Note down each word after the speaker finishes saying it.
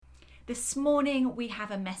This morning we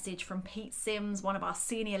have a message from Pete Sims, one of our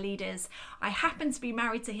senior leaders. I happen to be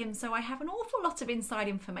married to him, so I have an awful lot of inside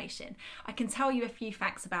information. I can tell you a few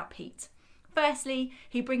facts about Pete. Firstly,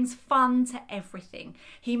 he brings fun to everything.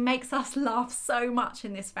 He makes us laugh so much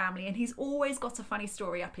in this family, and he's always got a funny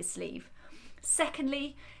story up his sleeve.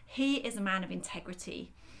 Secondly, he is a man of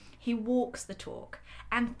integrity. He walks the talk.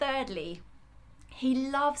 And thirdly, he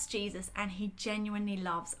loves Jesus and he genuinely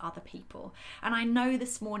loves other people. And I know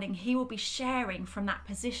this morning he will be sharing from that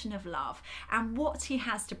position of love, and what he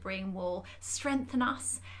has to bring will strengthen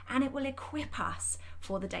us and it will equip us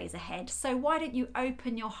for the days ahead. So why don't you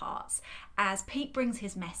open your hearts as Pete brings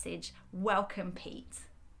his message. Welcome, Pete.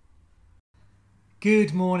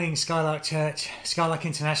 Good morning, Skylark Church, Skylark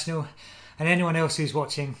International, and anyone else who's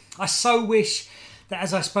watching. I so wish that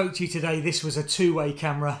as I spoke to you today, this was a two-way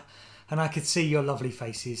camera and I could see your lovely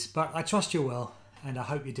faces, but I trust you're well and I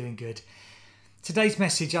hope you're doing good. Today's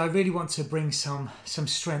message, I really want to bring some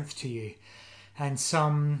strength to you and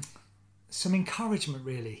some encouragement,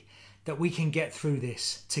 really, that we can get through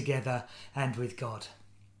this together and with God.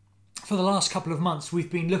 For the last couple of months,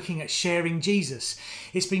 we've been looking at sharing Jesus.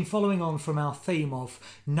 It's been following on from our theme of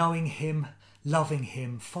knowing him, loving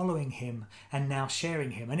him, following him, and now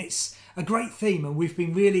sharing him. And it's a great theme, and we've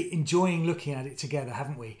been really enjoying looking at it together,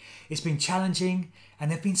 haven't we? It's been challenging,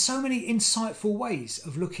 and there have been so many insightful ways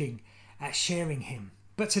of looking at sharing him.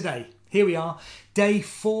 But today, here we are, day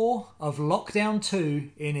 4 of lockdown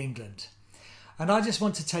 2 in England. And I just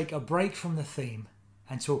want to take a break from the theme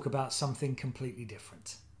and talk about something completely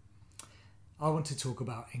different. I want to talk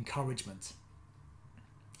about encouragement.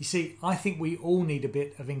 You see, I think we all need a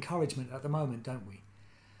bit of encouragement at the moment, don't we?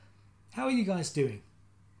 How are you guys doing?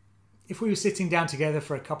 If we were sitting down together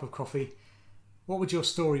for a cup of coffee, what would your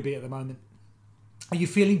story be at the moment? Are you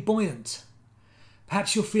feeling buoyant?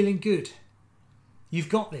 Perhaps you're feeling good. You've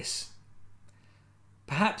got this.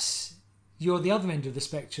 Perhaps you're the other end of the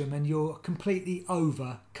spectrum and you're completely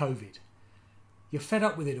over COVID. You're fed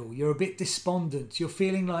up with it all. You're a bit despondent. You're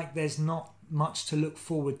feeling like there's not much to look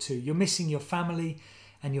forward to. You're missing your family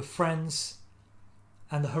and your friends,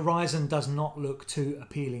 and the horizon does not look too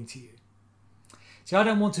appealing to you. See, I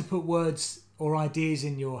don't want to put words or ideas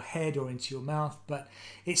in your head or into your mouth, but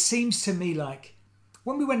it seems to me like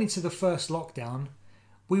when we went into the first lockdown,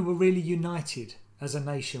 we were really united as a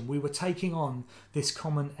nation. We were taking on this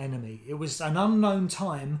common enemy. It was an unknown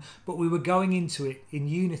time, but we were going into it in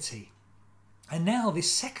unity. And now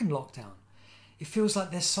this second lockdown, it feels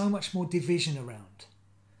like there's so much more division around.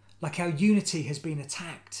 Like our unity has been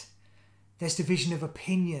attacked. There's division of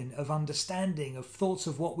opinion, of understanding, of thoughts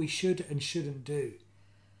of what we should and shouldn't do.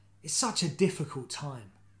 It's such a difficult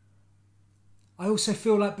time. I also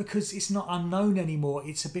feel like because it's not unknown anymore,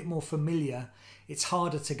 it's a bit more familiar, it's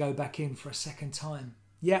harder to go back in for a second time.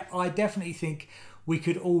 Yeah, I definitely think we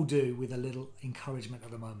could all do with a little encouragement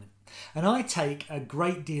at the moment. And I take a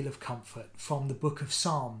great deal of comfort from the book of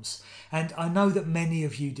Psalms, and I know that many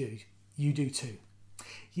of you do. You do too.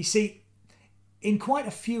 You see, in quite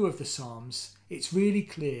a few of the Psalms, it's really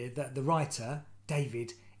clear that the writer,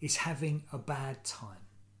 David, is having a bad time.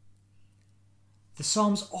 The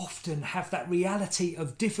Psalms often have that reality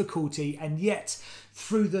of difficulty, and yet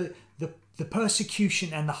through the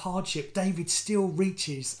persecution and the hardship, David still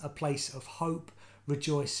reaches a place of hope,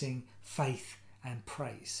 rejoicing, faith and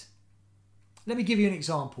praise. Let me give you an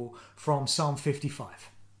example from Psalm 55.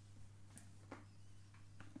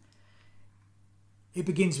 It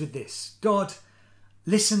begins with this: God,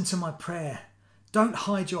 listen to my prayer. Don't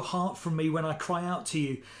hide your heart from me when I cry out to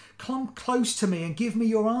you. Come close to me and give me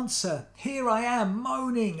your answer. Here I am,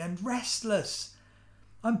 moaning and restless.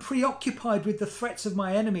 I'm preoccupied with the threats of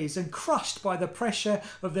my enemies and crushed by the pressure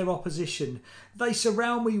of their opposition. They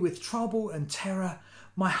surround me with trouble and terror.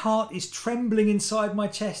 My heart is trembling inside my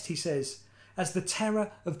chest, he says, as the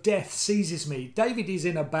terror of death seizes me. David is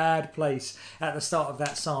in a bad place at the start of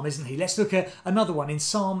that psalm, isn't he? Let's look at another one in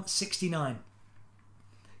Psalm 69.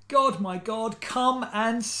 God, my God, come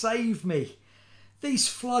and save me. These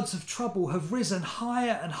floods of trouble have risen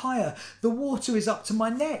higher and higher. The water is up to my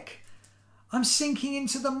neck. I'm sinking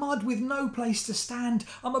into the mud with no place to stand.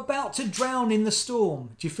 I'm about to drown in the storm.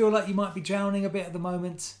 Do you feel like you might be drowning a bit at the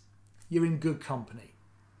moment? You're in good company.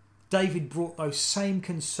 David brought those same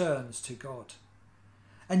concerns to God.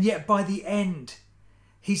 And yet by the end,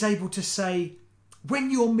 he's able to say, when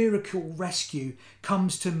your miracle rescue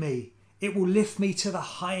comes to me, it will lift me to the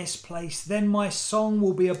highest place. Then my song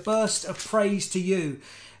will be a burst of praise to you.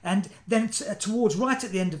 And then towards right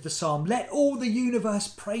at the end of the psalm, let all the universe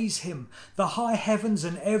praise him. The high heavens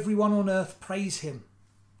and everyone on earth praise him.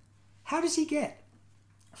 How does he get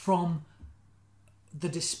from the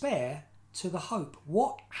despair to the hope.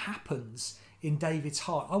 What happens in David's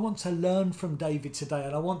heart? I want to learn from David today,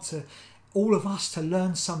 and I want all of us to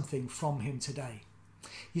learn something from him today.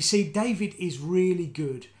 You see, David is really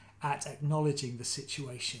good at acknowledging the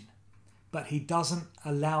situation, but he doesn't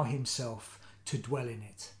allow himself to dwell in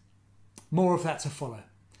it. More of that to follow.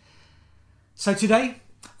 So today,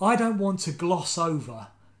 I don't want to gloss over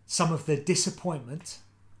some of the disappointment,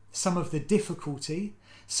 some of the difficulty,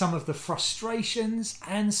 some of the frustrations,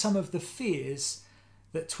 and some of the fears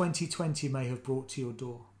that 2020 may have brought to your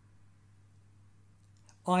door.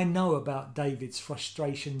 I know about David's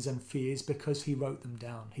frustrations and fears because he wrote them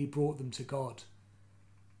down. He brought them to God.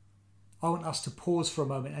 I want us to pause for a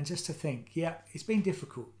moment and just to think, yeah, it's been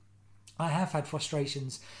difficult. I have had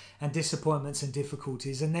frustrations and disappointments and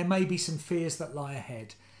difficulties, and there may be some fears that lie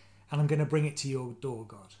ahead, and I'm going to bring it to your door,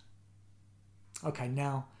 God. Okay,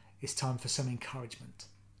 now it's time for some encouragement.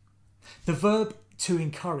 The verb to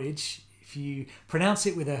encourage, if you pronounce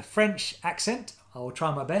it with a French accent, I will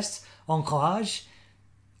try my best, encourage.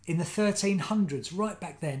 In the 1300s, right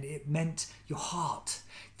back then, it meant your heart,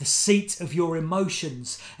 the seat of your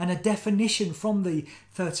emotions. And a definition from the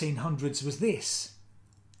 1300s was this: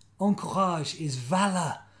 encourage is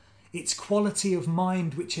valour. It's quality of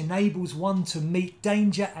mind which enables one to meet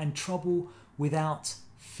danger and trouble without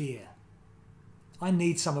fear. I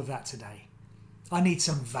need some of that today. I need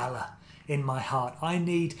some valour in my heart. I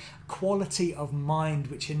need quality of mind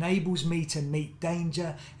which enables me to meet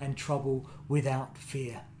danger and trouble without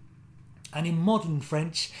fear. And in modern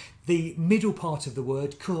French, the middle part of the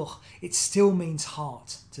word, cœur, it still means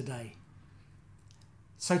heart today.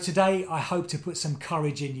 So today I hope to put some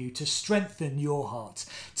courage in you, to strengthen your heart,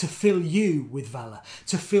 to fill you with valour,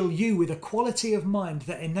 to fill you with a quality of mind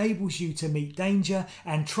that enables you to meet danger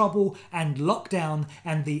and trouble and lockdown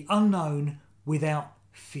and the unknown without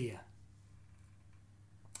fear.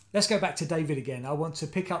 Let's go back to David again. I want to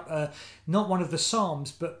pick up not one of the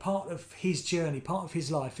Psalms, but part of his journey, part of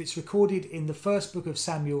his life. It's recorded in the first book of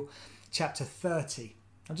Samuel, chapter 30.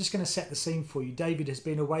 I'm just going to set the scene for you. David has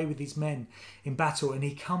been away with his men in battle, and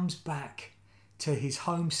he comes back to his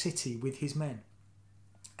home city with his men.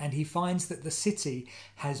 And he finds that the city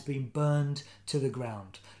has been burned to the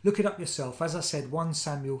ground. Look it up yourself. As I said, 1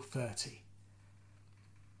 Samuel 30.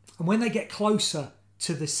 And when they get closer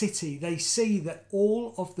to the city, they see that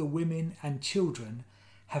all of the women and children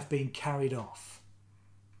have been carried off.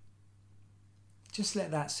 Just let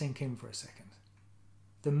that sink in for a second.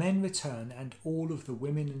 The men return and all of the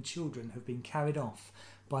women and children have been carried off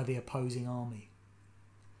by the opposing army.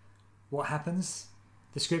 What happens?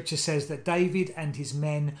 The scripture says that David and his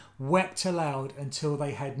men wept aloud until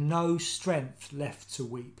they had no strength left to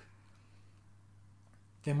weep.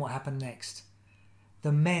 Then what happened next?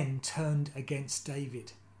 The men turned against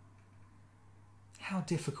David. How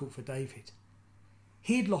difficult for David.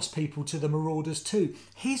 He had lost people to the marauders too.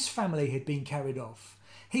 His family had been carried off.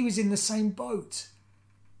 He was in the same boat.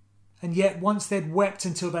 And yet once they'd wept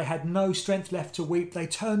until they had no strength left to weep, they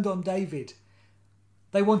turned on David.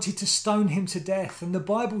 They wanted to stone him to death. And the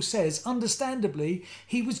Bible says, understandably,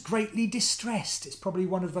 he was greatly distressed. It's probably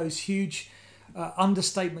one of those huge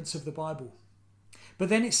understatements of the Bible. But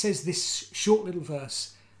then it says this short little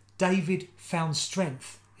verse, David found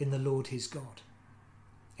strength in the Lord his God.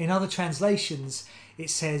 In other translations, it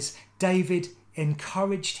says, David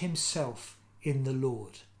encouraged himself in the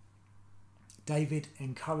Lord. David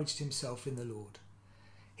encouraged himself in the Lord.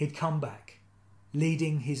 He'd come back,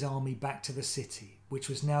 leading his army back to the city, which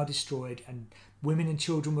was now destroyed, and women and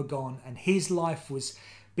children were gone, and his life was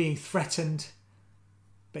being threatened,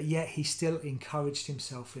 but yet he still encouraged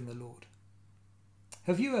himself in the Lord.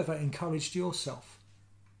 Have you ever encouraged yourself?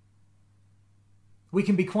 We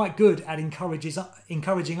can be quite good at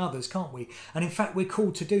encouraging others, can't we? And in fact, we're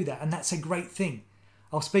called to do that, and that's a great thing.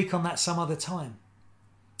 I'll speak on that some other time.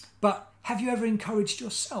 But have you ever encouraged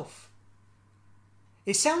yourself?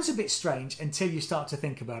 It sounds a bit strange until you start to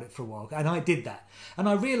think about it for a while, and I did that. And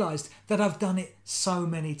I realised that I've done it so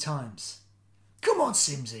many times. Come on,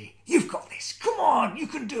 Simsy, you've got this. Come on, you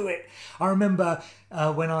can do it. I remember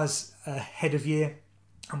when I was head of year,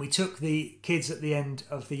 and we took the kids at the end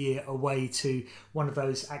of the year away to one of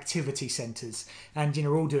those activity centres. And, you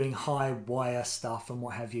know, we're all doing high wire stuff and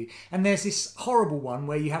what have you. And there's this horrible one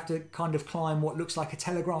where you have to kind of climb what looks like a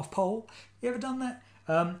telegraph pole. You ever done that?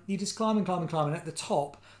 You just climb and climb and climb. And at the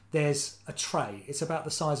top, there's a tray. It's about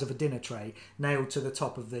the size of a dinner tray nailed to the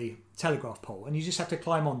top of the telegraph pole. And you just have to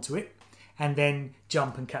climb onto it and then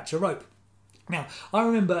jump and catch a rope. Now, I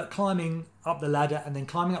remember climbing up the ladder and then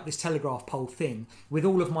climbing up this telegraph pole thing with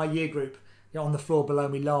all of my year group on the floor below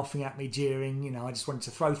me, laughing at me, jeering. I just wanted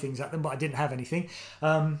to throw things at them, but I didn't have anything.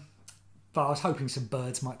 But I was hoping some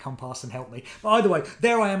birds might come past and help me. But either way,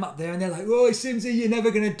 there I am up there, and they're like, "Oh, Simsy, you're never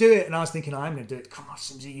going to do it." And I was thinking, I am going to do it. Come on,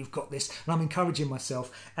 Simsy, you've got this. And I'm encouraging myself.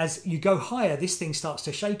 As you go higher, this thing starts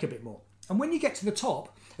to shake a bit more. And when you get to the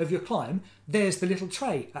top of your climb, there's the little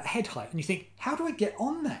tray at head height. And you think, how do I get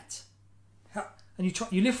on that? And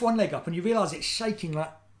you lift one leg up and you realise it's shaking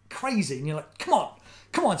like crazy. And you're like, come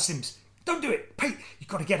on, Sims. Don't do it, Pete. You've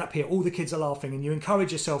got to get up here. All the kids are laughing, and you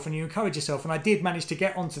encourage yourself. And I did manage to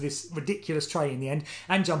get onto this ridiculous tray in the end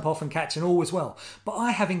and jump off and catch, and all was well. But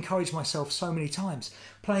I have encouraged myself so many times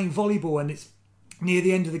playing volleyball, and it's near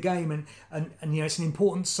the end of the game, and it's an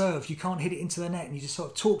important serve. You can't hit it into the net, and you just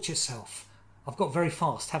sort of talk to yourself. I've got very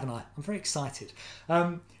fast, haven't I? I'm very excited.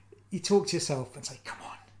 You talk to yourself and say, come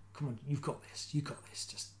on, you've got this.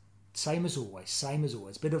 Just same as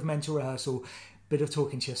always. Bit of mental rehearsal. Bit of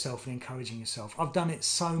talking to yourself and encouraging yourself. I've done it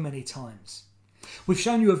so many times. We've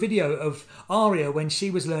shown you a video of Aria when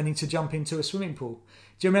she was learning to jump into a swimming pool.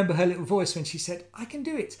 Do you remember her little voice when she said, I can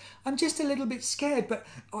do it. I'm just a little bit scared, but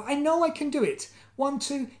I know I can do it. 1,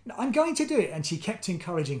 2, I'm going to do it. And she kept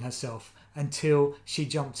encouraging herself until she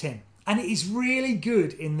jumped in. And it is really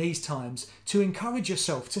good in these times to encourage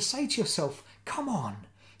yourself, to say to yourself, come on,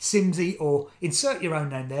 Simsy, or insert your own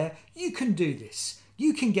name there, you can do this.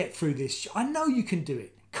 You can get through this. I know you can do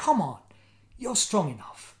it. Come on. You're strong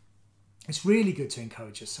enough. It's really good to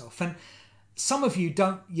encourage yourself. And some of you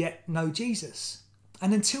don't yet know Jesus.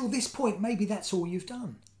 And until this point, maybe that's all you've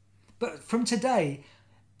done. But from today,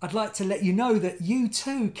 I'd like to let you know that you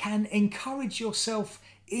too can encourage yourself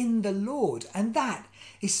in the Lord. And that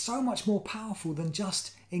is so much more powerful than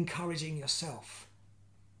just encouraging yourself.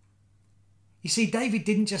 You see, David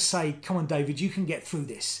didn't just say, come on, David, you can get through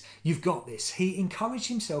this. You've got this. He encouraged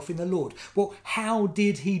himself in the Lord. Well, how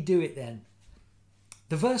did he do it then?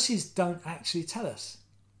 The verses don't actually tell us.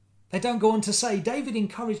 They don't go on to say David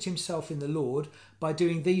encouraged himself in the Lord by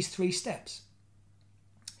doing these 3 steps.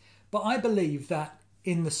 But I believe that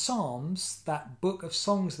in the Psalms, that book of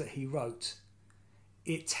songs that he wrote,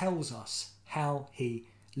 it tells us how he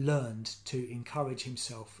learned to encourage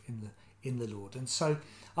himself in the Lord. And so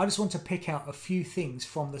I just want to pick out a few things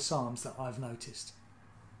from the Psalms that I've noticed.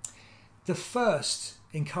 The first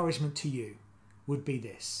encouragement to you would be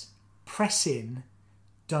this: press in,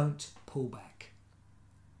 don't pull back.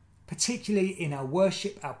 Particularly in our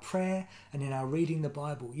worship, our prayer, and in our reading the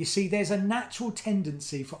Bible. You see, there's a natural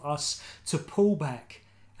tendency for us to pull back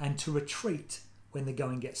and to retreat when the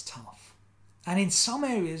going gets tough. And in some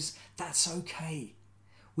areas, that's okay.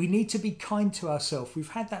 We need to be kind to ourselves.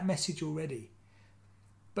 We've had that message already.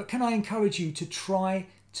 But can I encourage you to try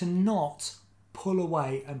to not pull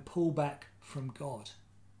away and pull back from God?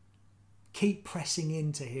 Keep pressing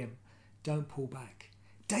into him. Don't pull back.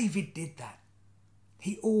 David did that.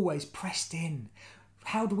 He always pressed in.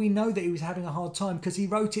 How do we know that he was having a hard time? Because he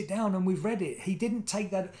wrote it down and we've read it. He didn't take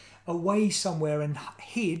that away somewhere and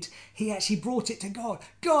hid. He actually brought it to God.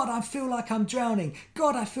 God, I feel like I'm drowning.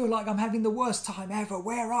 God, I feel like I'm having the worst time ever.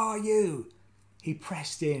 Where are you? He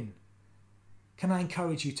pressed in. Can I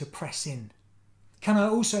encourage you to press in? Can I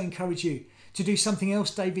also encourage you to do something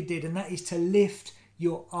else David did, and that is to lift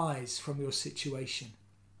your eyes from your situation.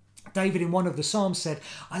 David in one of the Psalms said,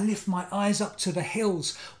 I lift my eyes up to the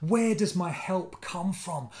hills. Where does my help come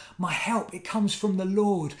from? My help, it comes from the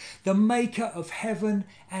Lord, the maker of heaven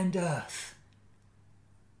and earth.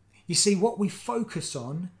 You see, what we focus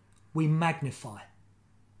on, we magnify.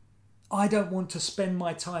 I don't want to spend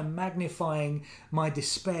my time magnifying my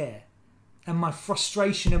despair and my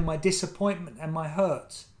frustration and my disappointment and my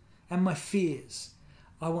hurt and my fears.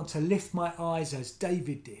 I want to lift my eyes, as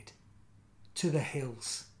David did, to the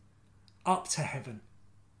hills, up to heaven,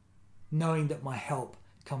 knowing that my help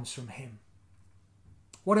comes from him.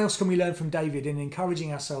 What else can we learn from David in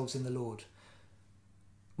encouraging ourselves in the Lord?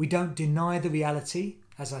 We don't deny the reality,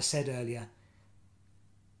 as I said earlier,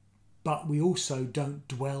 but we also don't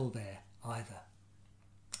dwell there either.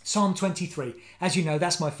 Psalm 23, as you know,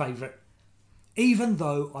 that's my favourite. Even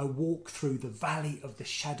though I walk through the valley of the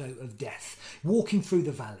shadow of death, walking through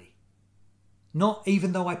the valley. Not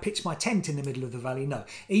even though I pitch my tent in the middle of the valley, no.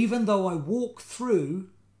 Even though I walk through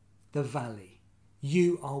the valley,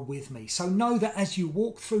 you are with me. So know that as you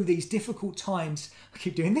walk through these difficult times, I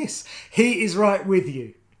keep doing this, he is right with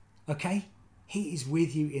you. Okay? He is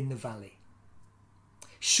with you in the valley.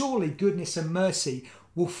 Surely goodness and mercy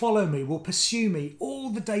will follow me, will pursue me all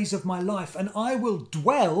the days of my life, and I will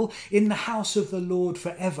dwell in the house of the Lord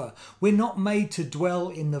forever. We're not made to dwell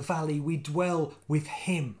in the valley, we dwell with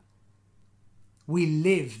him. We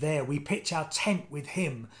live there. We pitch our tent with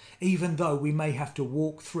him, even though we may have to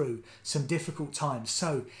walk through some difficult times.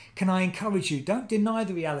 So can I encourage you, don't deny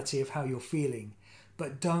the reality of how you're feeling,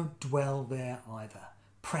 but don't dwell there either.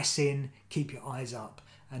 Press in, keep your eyes up,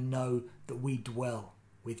 and know that we dwell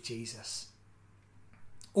with Jesus.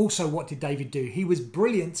 Also, what did David do? He was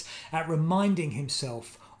brilliant at reminding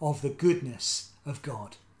himself of the goodness of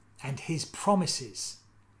God and his promises.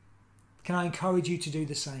 Can I encourage you to do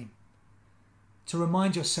the same? To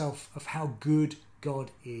remind yourself of how good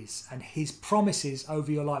God is and his promises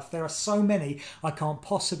over your life. There are so many, I can't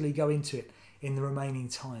possibly go into it in the remaining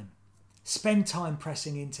time. Spend time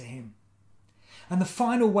pressing into him. And the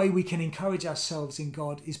final way we can encourage ourselves in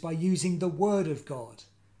God is by using the word of God.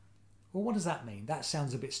 Well, what does that mean? That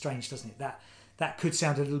sounds a bit strange, doesn't it? That could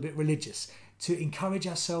sound a little bit religious. To encourage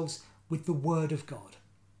ourselves with the word of God.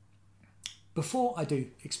 Before I do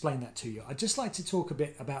explain that to you, I'd just like to talk a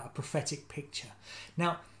bit about a prophetic picture.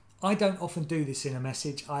 Now, I don't often do this in a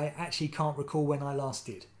message. I actually can't recall when I last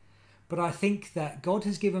did. But I think that God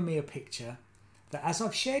has given me a picture that, as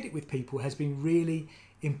I've shared it with people, has been really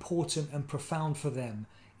important and profound for them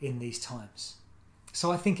in these times.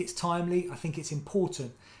 So I think it's timely. I think it's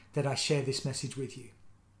important that I share this message with you.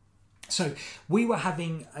 So we were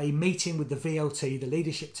having a meeting with the VLT, the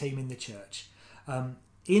leadership team in the church,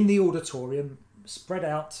 in the auditorium, spread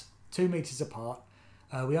out 2 meters apart.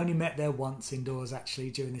 We only met there once indoors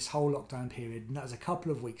actually during this whole lockdown period, and that was a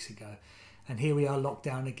couple of weeks ago. And here we are locked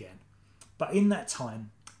down again. But in that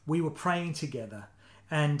time, we were praying together,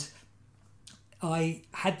 and I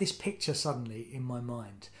had this picture suddenly in my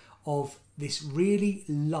mind of this really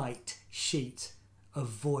light sheet of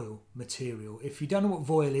voile material. If you don't know what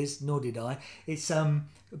voile is, nor did I, it's a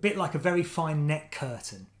bit like a very fine net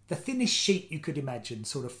curtain. The thinnest sheet you could imagine,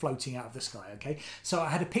 sort of floating out of the sky, okay? So I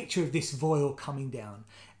had a picture of this voile coming down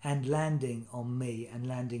and landing on me and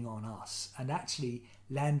landing on us, and actually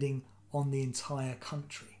landing on the entire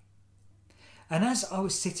country. And as I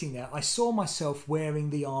was sitting there, I saw myself wearing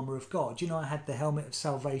the armour of God. You know, I had the helmet of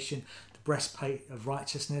salvation, the breastplate of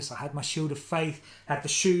righteousness, I had my shield of faith, had the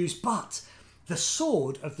shoes, but the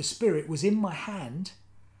sword of the Spirit was in my hand,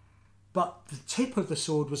 but the tip of the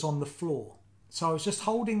sword was on the floor. So I was just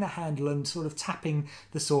holding the handle and sort of tapping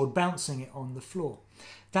the sword, bouncing it on the floor.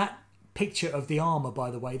 That picture of the armour, by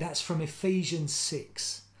the way, that's from Ephesians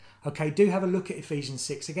 6. Okay, do have a look at Ephesians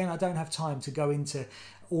 6. Again, I don't have time to go into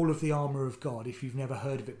all of the armour of God if you've never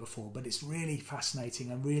heard of it before, but it's really fascinating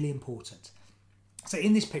and really important. So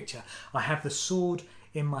in this picture, I have the sword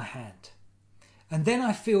in my hand. And then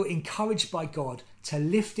I feel encouraged by God to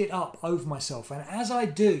lift it up over myself. And as I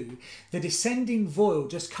do, the descending voile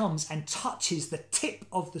just comes and touches the tip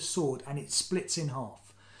of the sword, and it splits in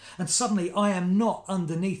half. And suddenly I am not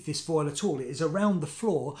underneath this voile at all. It is around the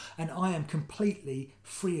floor, and I am completely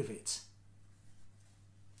free of it.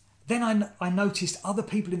 Then I noticed other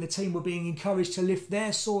people in the team were being encouraged to lift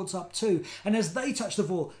their swords up too. And as they touched the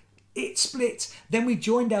voile, it split. Then we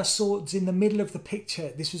joined our swords in the middle of the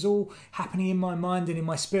picture. This was all happening in my mind and in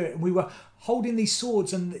my spirit. And we were holding these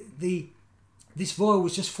swords, and this voile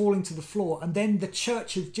was just falling to the floor. And then the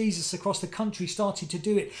Church of Jesus across the country started to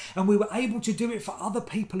do it. And we were able to do it for other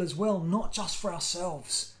people as well, not just for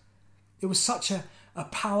ourselves. It was such a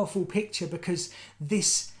powerful picture, because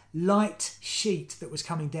this light sheet that was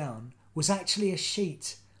coming down was actually a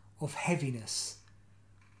sheet of heaviness.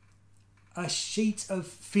 A sheet of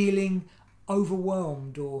feeling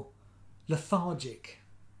overwhelmed or lethargic.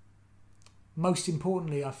 Most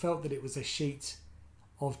importantly, I felt that it was a sheet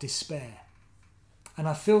of despair. And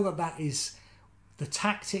I feel that that is the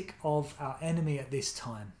tactic of our enemy at this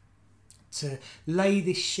time, to lay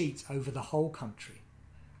this sheet over the whole country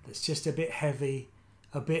that's just a bit heavy,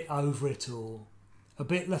 a bit over it all, a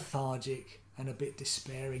bit lethargic, and a bit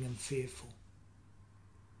despairing and fearful.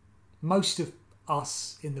 Most of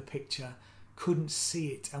us in the picture couldn't see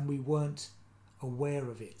it, and we weren't aware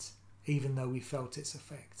of it, even though we felt its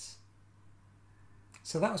effects.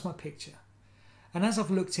 So that was my picture. And as I've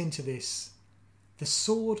looked into this, the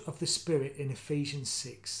sword of the Spirit in Ephesians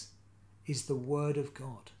 6 is the word of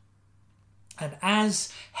God. And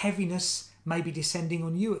as heaviness may be descending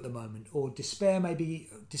on you at the moment, or despair may be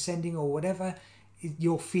descending, or whatever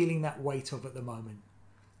you're feeling that weight of at the moment,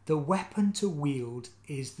 the weapon to wield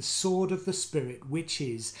is the sword of the Spirit, which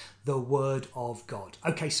is the word of God.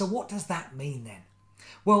 Okay, so what does that mean then?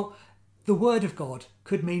 Well, the word of God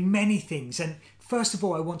could mean many things. And first of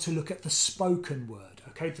all, I want to look at the spoken word.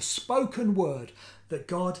 Okay, the spoken word that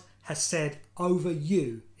God has said over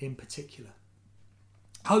you in particular.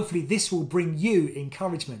 Hopefully this will bring you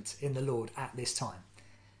encouragement in the Lord at this time.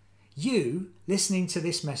 You, listening to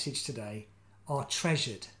this message today, are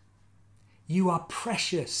treasured. You are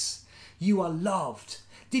precious. You are loved.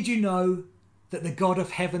 Did you know that the God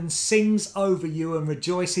of heaven sings over you and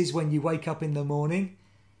rejoices when you wake up in the morning?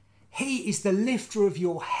 He is the lifter of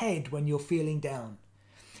your head when you're feeling down.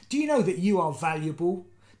 Do you know that you are valuable?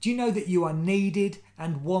 Do you know that you are needed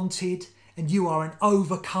and wanted and you are an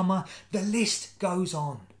overcomer? The list goes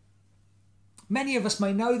on. Many of us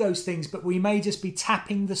may know those things, but we may just be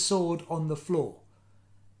tapping the sword on the floor.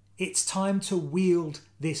 It's time to wield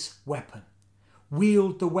this weapon.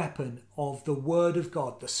 Wield the weapon of the Word of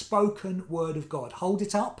God, the spoken Word of God. Hold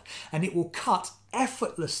it up and it will cut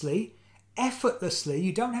effortlessly.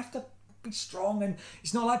 You don't have to be strong, and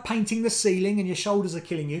it's not like painting the ceiling and your shoulders are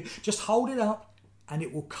killing you. Just hold it up and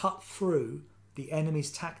it will cut through the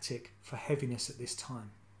enemy's tactic for heaviness at this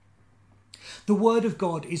time. The Word of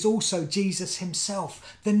God is also Jesus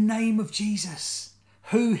himself, the name of Jesus,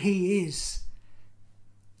 who he is.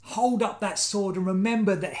 Hold up that sword and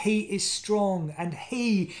remember that he is strong and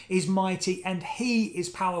he is mighty and he is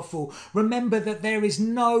powerful. Remember that there is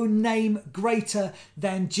no name greater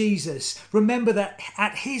than Jesus. Remember that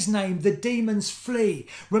at his name the demons flee.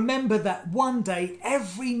 Remember that one day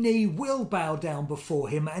every knee will bow down before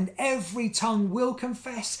him and every tongue will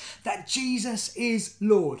confess that Jesus is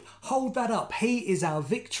Lord. Hold that up. He is our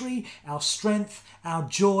victory, our strength, our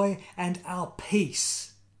joy and our peace.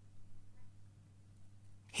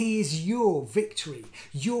 He is your victory,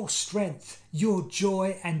 your strength, your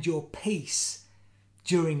joy and your peace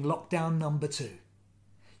during lockdown number 2.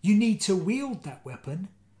 You need to wield that weapon,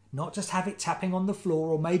 not just have it tapping on the floor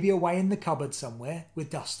or maybe away in the cupboard somewhere with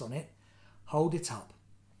dust on it. Hold it up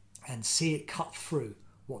and see it cut through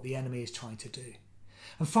what the enemy is trying to do.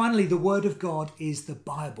 And finally, the Word of God is the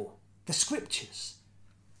Bible, the Scriptures.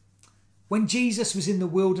 When Jesus was in the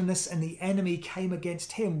wilderness and the enemy came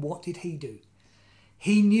against him, what did he do?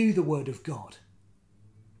 He knew the Word of God.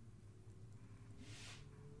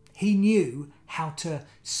 He knew how to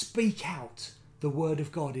speak out the Word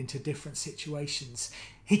of God into different situations.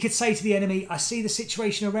 He could say to the enemy, I see the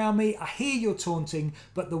situation around me, I hear your taunting,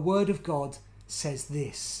 but the Word of God says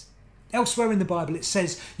this. Elsewhere in the Bible it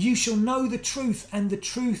says, you shall know the truth and the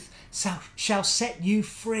truth shall set you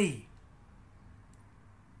free.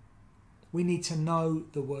 We need to know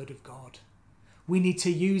the Word of God. We need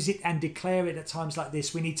to use it and declare it at times like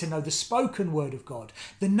this. We need to know the spoken Word of God,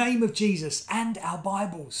 the name of Jesus and our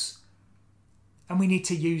Bibles. And we need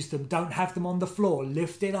to use them. Don't have them on the floor.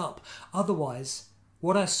 Lift it up. Otherwise,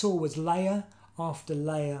 what I saw was layer after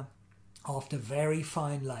layer after very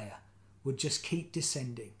fine layer would just keep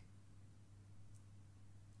descending.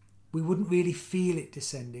 We wouldn't really feel it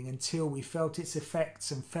descending until we felt its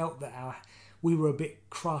effects and felt that we were a bit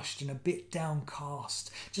crushed and a bit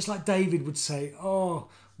downcast. Just like David would say, oh,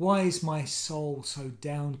 why is my soul so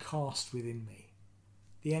downcast within me?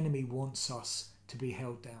 The enemy wants us to be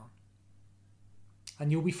held down.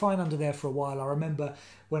 And you'll be fine under there for a while. I remember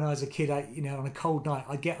when I was a kid, on a cold night,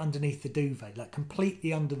 I'd get underneath the duvet, like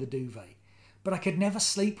completely under the duvet. But I could never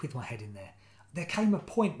sleep with my head in there. There came a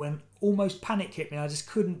point when almost panic hit me. I just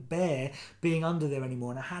couldn't bear being under there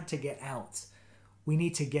anymore and I had to get out. We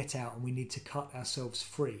need to get out and we need to cut ourselves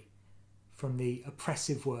free from the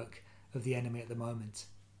oppressive work of the enemy at the moment.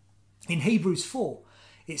 In Hebrews 4,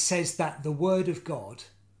 it says that the Word of God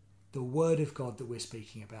that we're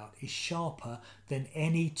speaking about is sharper than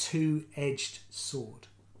any two-edged sword.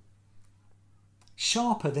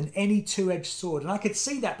 Sharper than any two-edged sword. And I could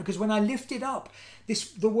see that because when I lifted up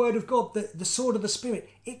the Word of God, the sword of the Spirit,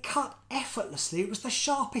 it cut effortlessly. It was the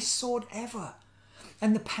sharpest sword ever.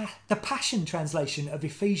 And the Passion translation of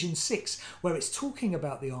Ephesians 6, where it's talking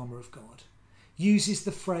about the armour of God, uses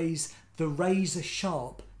the phrase, the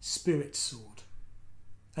razor-sharp spirit sword.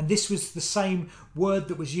 And this was the same word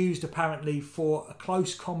that was used apparently for a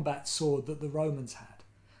close combat sword that the Romans had.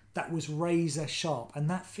 That was razor-sharp, and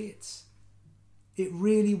that fits. It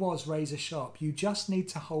really was razor-sharp. You just need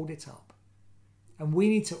to hold it up. And we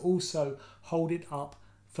need to also hold it up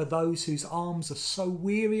for those whose arms are so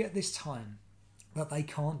weary at this time that they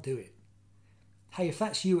can't do it. Hey, if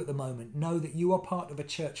that's you at the moment, know that you are part of a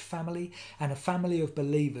church family and a family of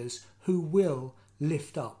believers who will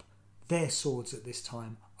lift up their swords at this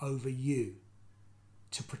time over you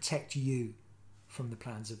to protect you from the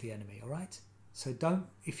plans of the enemy, all right? So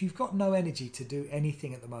if you've got no energy to do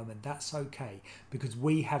anything at the moment, that's okay, because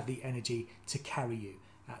we have the energy to carry you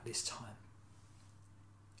at this time.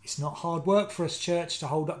 It's not hard work for us, church, to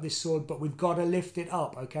hold up this sword, but we've got to lift it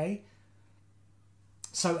up, okay?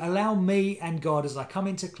 So allow me and God, as I come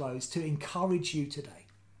into close, to encourage you today,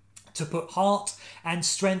 to put heart and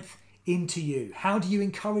strength into you. How do you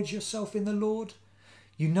encourage yourself in the Lord?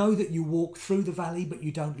 You know that you walk through the valley, but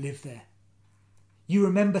you don't live there. You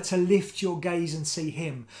remember to lift your gaze and see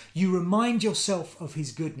him. You remind yourself of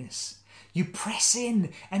his goodness. You press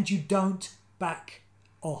in and you don't back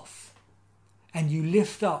off. And you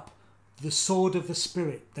lift up the sword of the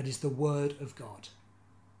Spirit, that is the word of God.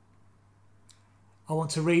 I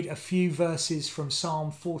want to read a few verses from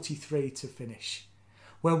Psalm 43 to finish,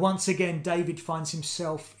 where once again David finds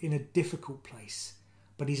himself in a difficult place,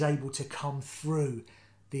 but he's able to come through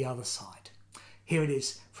the other side. Here it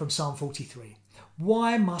is from Psalm 43.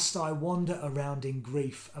 Why must I wander around in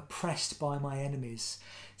grief, oppressed by my enemies?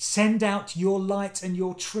 Send out your light and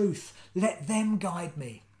your truth. Let them guide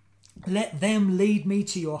me. Let them lead me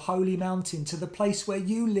to your holy mountain, to the place where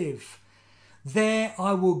you live. There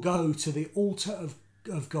I will go to the altar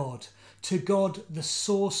of God, to God, the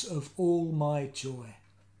source of all my joy.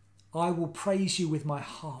 I will praise you with my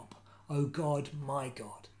harp, O God, my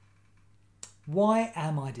God. Why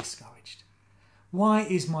am I discouraged? Why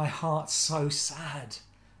is my heart so sad?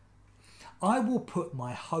 I will put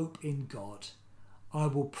my hope in God. I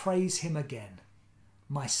will praise him again,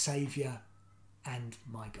 my Saviour and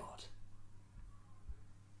my God.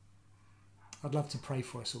 I'd love to pray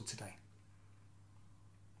for us all today.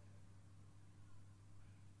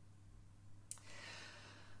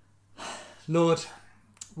 Lord,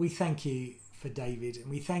 we thank you for David, and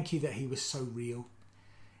we thank you that he was so real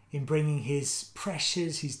in bringing his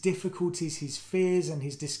pressures, his difficulties, his fears and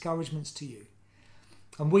his discouragements to you.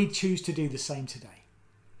 And we choose to do the same today.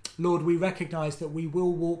 Lord, we recognise that we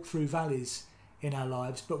will walk through valleys in our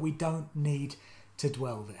lives, but we don't need to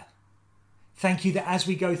dwell there. Thank you that as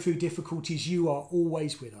we go through difficulties, you are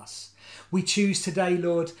always with us. We choose today,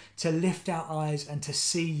 Lord, to lift our eyes and to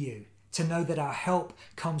see you, to know that our help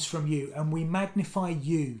comes from you, and we magnify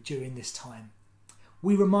you during this time.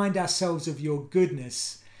 We remind ourselves of your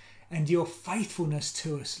goodness and your faithfulness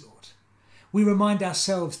to us, Lord. We remind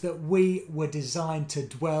ourselves that we were designed to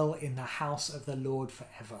dwell in the house of the Lord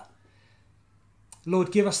forever.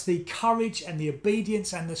 Lord, give us the courage and the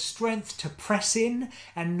obedience and the strength to press in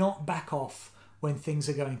and not back off when things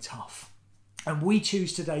are going tough. And we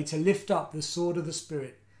choose today to lift up the sword of the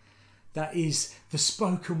Spirit. That is the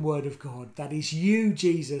spoken word of God. That is you,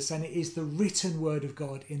 Jesus, and it is the written word of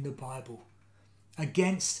God in the Bible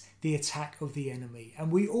against the attack of the enemy.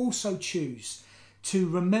 And we also choose to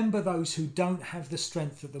remember those who don't have the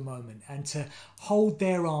strength at the moment and to hold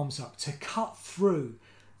their arms up, to cut through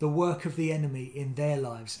the work of the enemy in their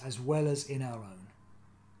lives as well as in our own.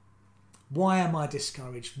 Why am I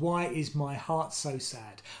discouraged? Why is my heart so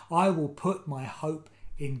sad? I will put my hope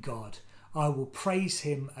in God. I will praise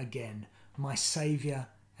him again, my Saviour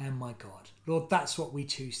and my God. Lord, that's what we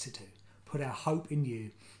choose to do. Put our hope in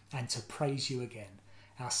you and to praise you again,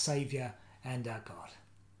 our Saviour and our God.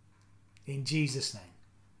 In Jesus' name,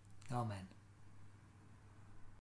 amen.